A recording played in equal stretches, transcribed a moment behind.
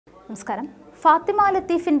നമസ്കാരം. ഫാത്തിമ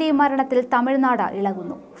ലത്തീഫിന്റെ മരണത്തിൽ തമിഴ്നാട്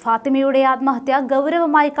ഇളകുന്നു. ഫാത്തിമയുടെ ആത്മഹത്യ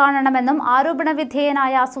ഗൗരവമായി കാണണമെന്നും ആരോപണ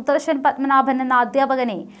വിധേയനായ സുദർശൻ പത്മനാഭൻ എന്ന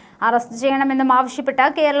അധ്യാപകനെ അറസ്റ്റ് ചെയ്യണമെന്നും ആവശ്യപ്പെട്ട്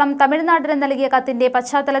കേരളം തമിഴ്നാടിന് നൽകിയ കത്തിന്റെ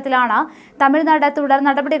പശ്ചാത്തലത്തിലാണ് തമിഴ്നാട് തുടർ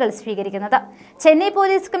നടപടികൾ സ്വീകരിക്കുന്നത്. ചെന്നൈ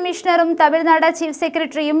പോലീസ് കമ്മീഷണറും തമിഴ്നാട് ചീഫ്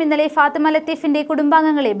സെക്രട്ടറിയും ഇന്നലെ ഫാത്തിമ ലത്തീഫിന്റെ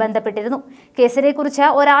കുടുംബാംഗങ്ങളെ ബന്ധപ്പെട്ടിരുന്നു. കേസിനെക്കുറിച്ച്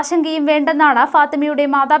ഒരാശങ്കയും വേണ്ടെന്നാണ് ഫാത്തിമയുടെ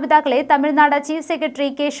മാതാപിതാക്കളെ Tamil Nadu chief secretary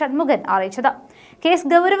K Shanmughan അറിയിച്ചത്. കേസ്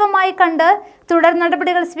ഗൗരവമായി കണ്ട് തുടർ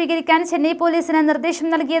നടപടികൾ സ്വീകരിക്കാൻ ചെന്നൈ പോലീസിന് നിർദ്ദേശം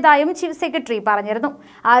നൽകിയതായും ചീഫ് സെക്രട്ടറി പറഞ്ഞിരുന്നു.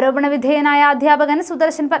 ആരോപണ വിധേയനായ അധ്യാപകൻ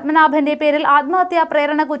സുദർശൻ പത്മനാഭന്റെ പേരിൽ ആത്മഹത്യാ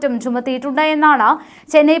പ്രേരണ കുറ്റം ചുമത്തിയിട്ടുണ്ട് എന്നാണ്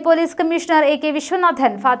Chennai police commissioner A K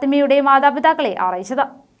Viswanathan ഫാത്തിമയുടെ മാതാപിതാക്കളെ അറിയിച്ചത്.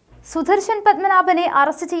 സുദർശൻ പത്മനാഭനെ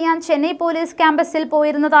അറസ്റ്റ് ചെയ്യാൻ ചെന്നൈ പോലീസ് ക്യാമ്പസിൽ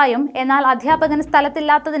പോയിരുന്നതായും എന്നാൽ അധ്യാപകൻ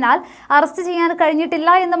സ്ഥലത്തില്ലാത്തതിനാൽ അറസ്റ്റ് ചെയ്യാൻ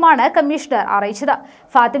കഴിഞ്ഞിട്ടില്ല എന്നുമാണ് കമ്മീഷണർ അറിയിച്ചത്.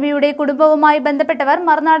 ഫാത്തിമയുടെ കുടുംബവുമായി ബന്ധപ്പെട്ടവർ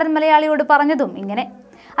മറുനാടൻ മലയാളിയോട് പറഞ്ഞതും ഇങ്ങനെ.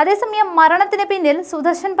 അതേസമയം മരണത്തിന് പിന്നിൽ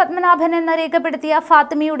സുദർശൻ പത്മനാഭൻ എന്ന് രേഖപ്പെടുത്തിയ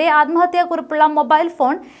ഫാത്തിമയുടെ ആത്മഹത്യാക്കുറിപ്പുള്ള മൊബൈൽ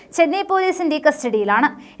ഫോൺ ചെന്നൈ പോലീസിന്റെ കസ്റ്റഡിയിലാണ്.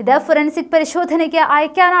 ഇത് ഫോറൻസിക് പരിശോധനയ്ക്ക്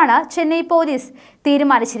അയക്കാനാണ് ചെന്നൈ പോലീസ്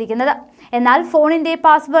തീരുമാനിച്ചിരിക്കുന്നത്. എന്നാൽ ഫോണിന്റെ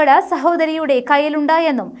പാസ്വേഡ് സഹോദരിയുടെ കയ്യിലുണ്ട്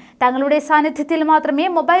എന്നും തങ്ങളുടെ സാന്നിധ്യത്തിൽ മാത്രമേ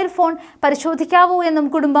മൊബൈൽ ഫോൺ പരിശോധിക്കാവൂ എന്നും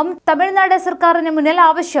കുടുംബം തമിഴ്നാട് സർക്കാരിന് മുന്നിൽ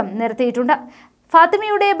ആവശ്യം നിർത്തിയിട്ടുണ്ട്.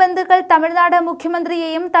 ഫാത്തിമയുടെ ബന്ധുക്കൾ തമിഴ്നാട്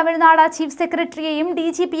മുഖ്യമന്ത്രിയെയും തമിഴ്നാട് ചീഫ് സെക്രട്ടറിയെയും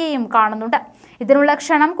DGPയെയും കാണുന്നുണ്ട്. ഇതിനുള്ള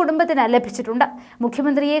ക്ഷണം കുടുംബത്തിന് ലഭിച്ചിട്ടുണ്ട്.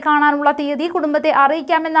 മുഖ്യമന്ത്രിയെ കാണാനുള്ള തീയതി കുടുംബത്തെ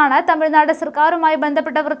അറിയിക്കാമെന്നാണ് തമിഴ്നാട് സർക്കാരുമായി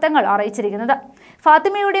ബന്ധപ്പെട്ട വൃത്തങ്ങൾ അറിയിച്ചിരിക്കുന്നത്.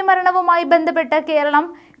 ഫാത്തിമയുടെ മരണവുമായി ബന്ധപ്പെട്ട് കേരളം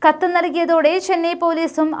കത്ത് നൽകിയതോടെ ചെന്നൈ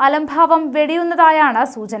പോലീസും അലംഭാവം വെടിയുന്നതായാണ്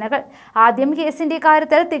സൂചനകൾ. ആദ്യം കേസിന്റെ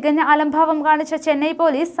കാര്യത്തിൽ തികഞ്ഞ അലംഭാവം കാണിച്ച ചെന്നൈ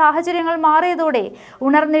പോലീസ് സാഹചര്യങ്ങൾ മാറിയതോടെ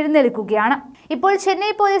ഉണർന്നെഴുന്നേൽക്കുകയാണ്. ഇപ്പോൾ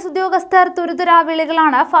ചെന്നൈ പോലീസ് ഉദ്യോഗസ്ഥർ തുരുതുരാ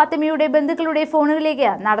വിളികളാണ് ഫാത്തിമയുടെ ബന്ധുക്കളുടെ ഫോണുകളിലേക്ക്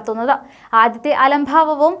നടത്തുന്നത്. ആദ്യത്തെ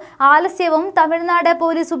അലംഭാവവും ആലസ്യവും തമിഴ്നാട്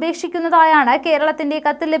പോലീസ് ഉപേക്ഷിക്കുന്നതായാണ് കേരളത്തിന്റെ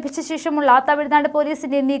കത്ത് ലഭിച്ച ശേഷമുള്ള തമിഴ്നാട്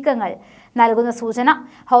പോലീസിന്റെ നീക്കങ്ങൾ നൽകുന്ന സൂചന.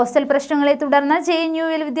 ഹോസ്റ്റൽ പ്രശ്നങ്ങളെ തുടർന്ന്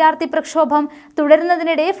JNUവിൽ വിദ്യാർത്ഥി പ്രക്ഷോഭം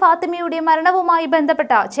തുടരുന്നതിനിടെ ഫാത്തിമയുടെ മരണവുമായി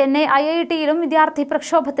ബന്ധപ്പെട്ട ചെന്നൈ IITയിലും വിദ്യാർത്ഥി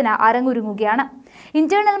പ്രക്ഷോഭത്തിന് അരങ്ങൊരുങ്ങുകയാണ്.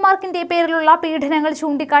 ഇന്റേണൽ മാർക്കിന്റെ പേരിലുള്ള പീഡനങ്ങൾ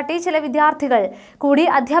ചൂണ്ടിക്കാട്ടി ചില വിദ്യാർത്ഥികൾ കൂടി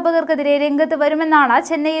അധ്യാപകർക്കെതിരെ രംഗത്ത് വരുമെന്നാണ്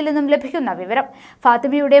ചെന്നൈയിൽ നിന്നും ലഭിക്കുന്ന വിവരം.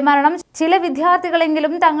 ഫാത്തിമയുടെ മരണം ചില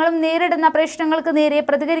വിദ്യാർത്ഥികളെങ്കിലും തങ്ങളും നേരിടുന്ന പ്രശ്നങ്ങൾക്ക് നേരെ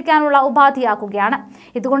പ്രതികരിക്കാനുള്ള ഉപാധിയാക്കുകയാണ്.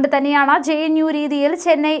 ഇതുകൊണ്ട് തന്നെയാണ് JNU രീതിയിൽ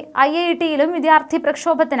ചെന്നൈ IITയിലും വിദ്യാർത്ഥി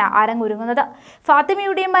പ്രക്ഷോഭത്തിന് അരങ്ങൊരുങ്ങുന്നത്.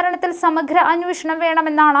 ഫാത്തിമയുടെ മരണത്തിൽ സമഗ്ര അന്വേഷണം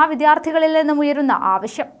വേണമെന്നാണ് വിദ്യാർത്ഥികളിൽ നിന്നും ഉയരുന്ന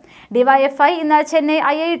ആവശ്യം. DYFI ഇന്ന് ചെന്നൈ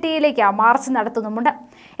IITയിലേക്ക് മാർച്ച് നടത്തുന്നുമുണ്ട്.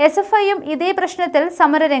 SFIയും ഇതേ പ്രശ്നത്തിൽ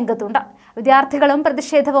സമരരംഗത്തുണ്ട്. വിദ്യാർത്ഥികളും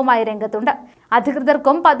പ്രതിഷേധവുമായി രംഗത്തുണ്ട്.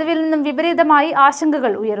 അധികൃതർക്കും പതിവിൽ നിന്നും വിപരീതമായി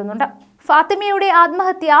ആശങ്കകൾ ഉയരുന്നുണ്ട്. ഫാത്തിമയുടെ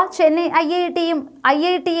ആത്മഹത്യ ചെന്നൈ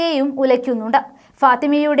IITയെയും ഉലയ്ക്കുന്നുണ്ട്.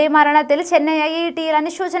 ഫാത്തിമയുടെ മരണത്തിൽ ചെന്നൈ IITയിൽ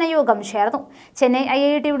അനുശോചന യോഗം ചേർന്നു. ചെന്നൈ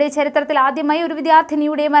IITയുടെ ചരിത്രത്തിൽ ആദ്യമായി ഒരു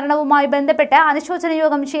വിദ്യാർത്ഥിനിയുടെ മരണവുമായി ബന്ധപ്പെട്ട് അനുശോചന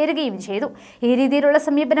യോഗം ചേരുകയും ചെയ്തു. ഈ രീതിയിലുള്ള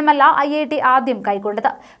സമീപനമല്ല IIT ആദ്യം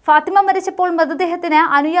കൈക്കൊണ്ടത്. ഫാത്തിമ മരിച്ചപ്പോൾ മൃതദേഹത്തിന്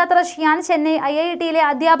അനുയാത്ര ചെയ്യാൻ ചെന്നൈ IITയിലെ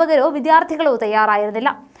അധ്യാപകരോ വിദ്യാർത്ഥികളോ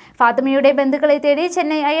തയ്യാറായിരുന്നില്ല. ഫാത്തിമയുടെ ബന്ധുക്കളെ തേടി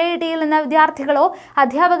ചെന്നൈ IITയിൽ നിന്ന് വിദ്യാർത്ഥികളോ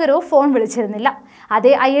അധ്യാപകരോ ഫോൺ വിളിച്ചിരുന്നില്ല.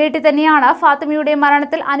 അതേ IIT തന്നെയാണ് ഫാത്തിമയുടെ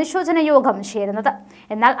മരണത്തിൽ അനുശോചന യോഗം ചേരുന്നത്.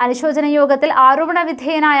 എന്നാൽ അനുശോചന യോഗത്തിൽ ആരോപണ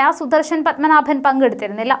വിധേയനായ സുദർശൻ പത്മനാഭൻ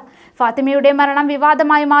പങ്കെടുത്തിരുന്നില്ല. ഫാത്തിമയുടെ മരണം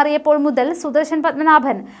വിവാദമായി മാറിയപ്പോൾ മുതൽ സുദർശൻ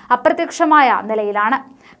പത്മനാഭൻ അപ്രത്യക്ഷമായ നിലയിലാണ്.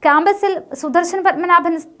 ക്യാമ്പസിൽ സുദർശൻ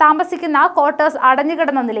പത്മനാഭൻ താമസിക്കുന്ന ക്വാർട്ടേഴ്സ്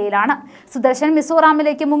അടഞ്ഞുകിടന്ന നിലയിലാണ്. സുദർശൻ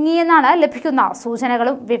മിസോറാമിലേക്ക് മുങ്ങിയെന്നാണ് ലഭിക്കുന്ന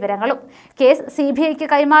സൂചനകളും വിവരങ്ങളും. കേസ് CBIക്ക്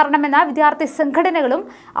കൈമാറണമെന്ന് വിദ്യാർത്ഥി സംഘടനകളും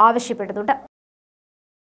ആവശ്യപ്പെടുന്നുണ്ട്.